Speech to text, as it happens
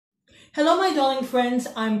Hello, my darling friends.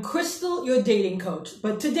 I'm Crystal, your dating coach.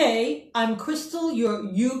 But today, I'm Crystal, your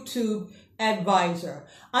YouTube advisor.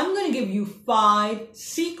 I'm going to give you 5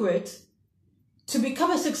 secrets to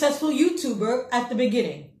become a successful YouTuber at the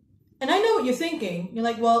beginning. And I know what you're thinking. You're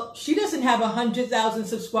like, well, she doesn't have 100,000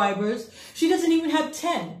 subscribers. She doesn't even have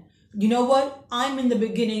 10. You know what? I'm in the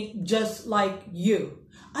beginning just like you.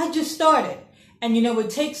 I just started. And you know, it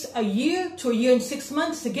takes a year to a year and 6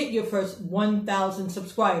 months to get your first 1,000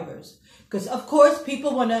 subscribers. Because of course,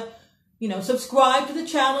 people want to, subscribe to the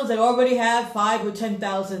channels that already have 5 or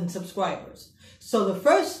 10,000 subscribers. So the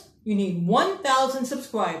first, you need 1,000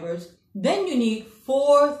 subscribers. Then you need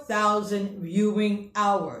 4,000 viewing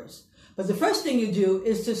hours. But the first thing you do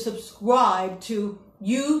is to subscribe to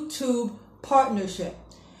YouTube Partnership.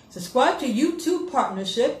 Subscribe to YouTube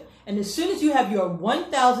Partnership. And as soon as you have your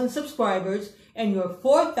 1,000 subscribers and your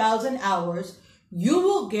 4,000 hours, you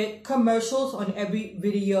will get commercials on every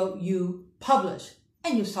video you publish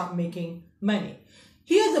and you start making money.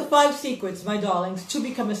 Here's the 5 secrets, my darlings, to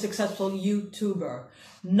become a successful YouTuber.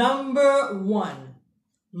 Number 1,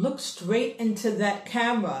 look straight into that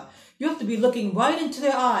camera. You have to be looking right into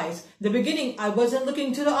their eyes. In the beginning, I wasn't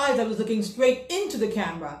looking to the eyes. I was looking straight into the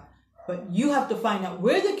camera. But you have to find out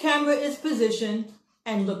where the camera is positioned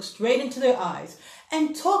and look straight into their eyes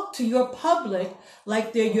and talk to your public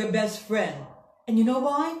like they're your best friend. And you know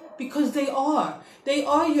why? Because they are. They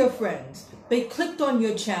are your friends. They clicked on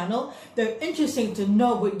your channel. They're interested to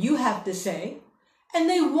know what you have to say. And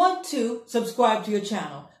they want to subscribe to your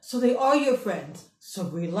channel. So they are your friends. So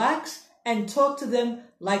relax and talk to them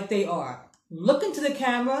like they are. Look into the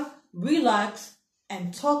camera, relax,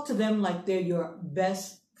 and talk to them like they're your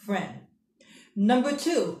best friend. Number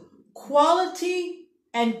 2, quality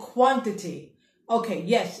and quantity. Okay,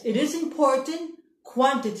 yes, it is important.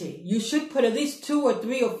 Quantity. You should put at least 2 or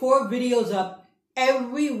 3 or 4 videos up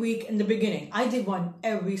every week in the beginning. I did one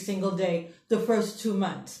every single day the first 2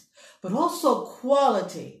 months. But also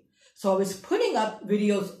quality. So I was putting up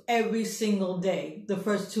videos every single day the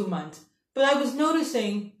first 2 months. But I was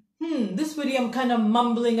noticing, this video I'm kind of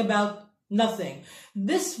mumbling about nothing.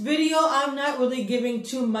 This video I'm not really giving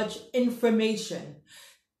too much information.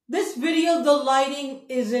 This video, the lighting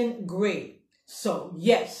isn't great. So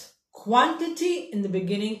yes, quantity in the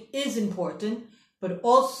beginning is important, but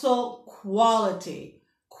also quality.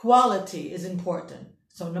 Quality is important.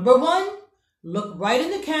 So number 1, look right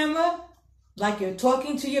in the camera like you're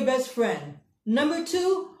talking to your best friend. Number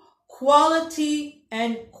 2, quality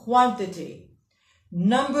and quantity.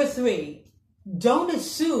 Number 3, don't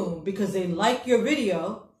assume because they like your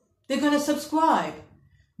video, they're going to subscribe.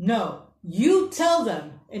 No, you tell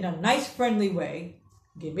them in a nice, friendly way,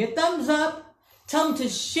 give me a thumbs up, tell them to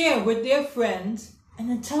share with their friends, and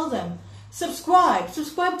then tell them, subscribe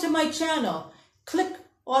to my channel. Click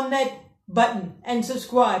on that button and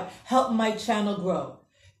subscribe. Help my channel grow.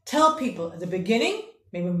 Tell people at the beginning,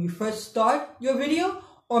 maybe when you first start your video,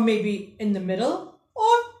 or maybe in the middle,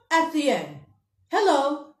 or at the end.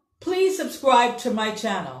 Hello, please subscribe to my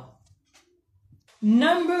channel.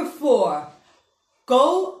 Number 4,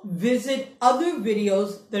 go visit other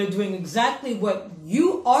videos that are doing exactly what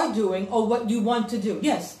you are doing or what you want to do.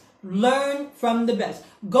 Yes, learn from the best.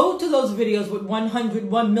 Go to those videos with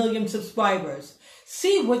 1 million subscribers.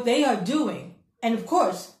 See what they are doing. And of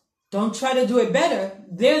course, don't try to do it better.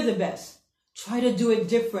 They're the best. Try to do it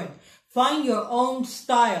different. Find your own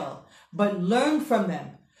style, but learn from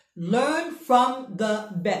them. Learn from the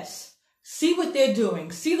best. See what they're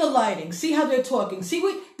doing. See the lighting. See how they're talking. See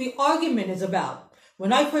what the argument is about.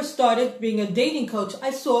 When I first started being a dating coach, I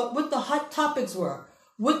saw what the hot topics were,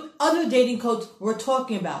 what other dating coaches were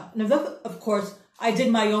talking about. And of course, I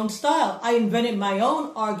did my own style. I invented my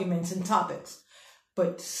own arguments and topics.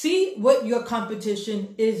 But see what your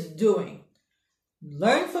competition is doing.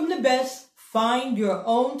 Learn from the best. Find your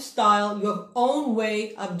own style, your own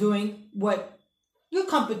way of doing what your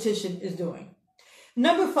competition is doing.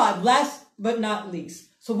 Number 5, last but not least.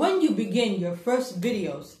 So when you begin your first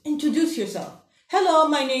videos, introduce yourself. Hello,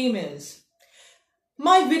 my name is.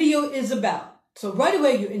 My video is about. So right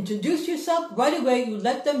away you introduce yourself. Right away you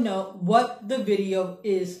let them know what the video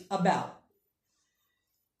is about.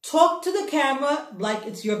 Talk to the camera like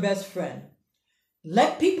it's your best friend.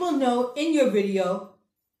 Let people know in your video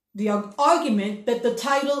the argument that the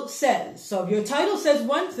title says. So if your title says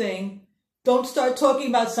one thing, don't start talking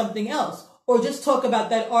about something else. Or just talk about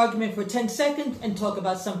that argument for 10 seconds and talk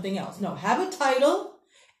about something else. No, have a title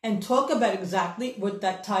and talk about exactly what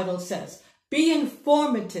that title says. Be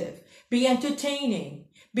informative, be entertaining,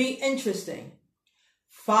 be interesting.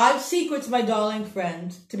 5 secrets, my darling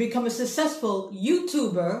friends, to become a successful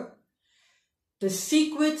YouTuber. The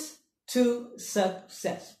secrets to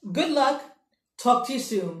success. Good luck. Talk to you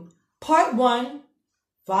soon. Part 1,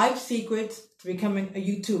 5 secrets to becoming a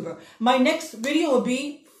YouTuber. My next video will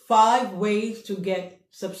be 5 ways to get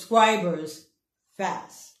subscribers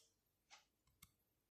fast.